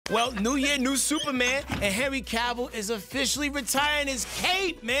Well, new year, new Superman, and Henry Cavill is officially retiring his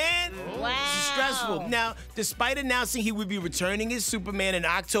cape, man. Wow. This is stressful. Now, despite announcing he would be returning as Superman in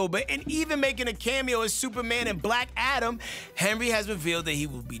October and even making a cameo as Superman in Black Adam, Henry has revealed that he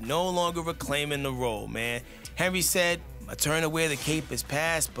will be no longer reclaiming the role, man. Henry said, "My turn to wear the cape is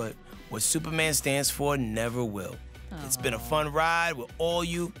past, but what Superman stands for never will. It's been a fun ride with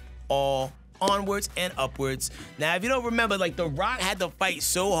you all onwards and upwards." Now, if you don't remember, like, The Rock had to fight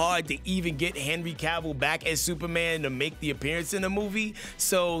so hard to even get Henry Cavill back as Superman to make the appearance in the movie.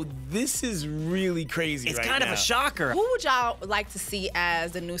 So this is really crazy right now. It's kind of a shocker. Who would y'all like to see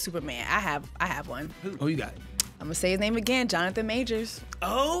as the new Superman? I have one. Who you got? I'm gonna say his name again, Jonathan Majors.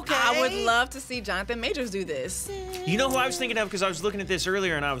 Okay. I would love to see Jonathan Majors do this. You know who I was thinking of? Because I was looking at this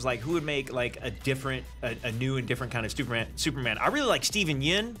earlier and I was like, who would make like a new and different kind of Superman? I really like Steven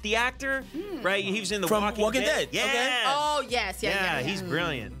Yeun, the actor, right? He was in the From Walking Dead. Yeah. Okay. Oh, yes. Yeah. He's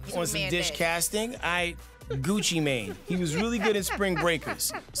brilliant. On some dish casting, Gucci Mane. He was really good in Spring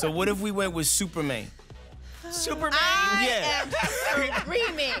Breakers. So what if we went with Superman? Superman? Yeah.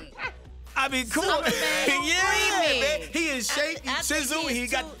 Screaming. I mean, cool. Yeah, man. He in shape, he chiseled, he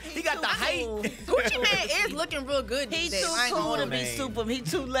got the height. Gucci Man is looking real good He's these too days. cool to be Superman. He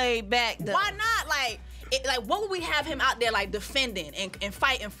too laid back. Though. Why not? Like, what would we have him out there like defending and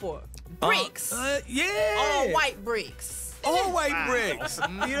fighting for? Bricks. Yeah. All white bricks. All white bricks.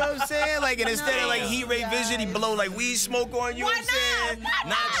 You know what I'm saying? Like, and instead of like heat ray vision, he blow like weed smoke on you. Why know what I'm saying? not?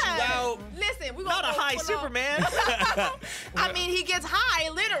 Knocks you out. Listen, we Not a high Superman. I mean, he gets high,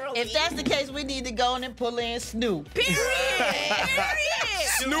 literally. If that's the case, we need to go in and pull in Snoop. Period.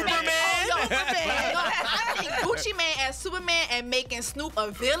 Superman. I think Gucci Man as Superman and making Snoop a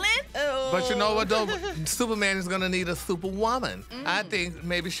villain. But you know what, though? Superman is going to need a superwoman. I think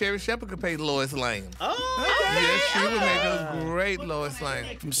maybe Sherry Shepherd could play Lois Lane. Oh, Yes, she would make a great Lois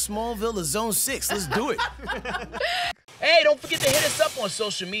Lane. From Smallville to Zone 6. Let's do it. Hey, don't forget to hit us up on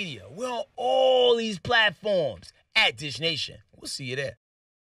social media. We're on all these platforms at Dish Nation. We'll see you there.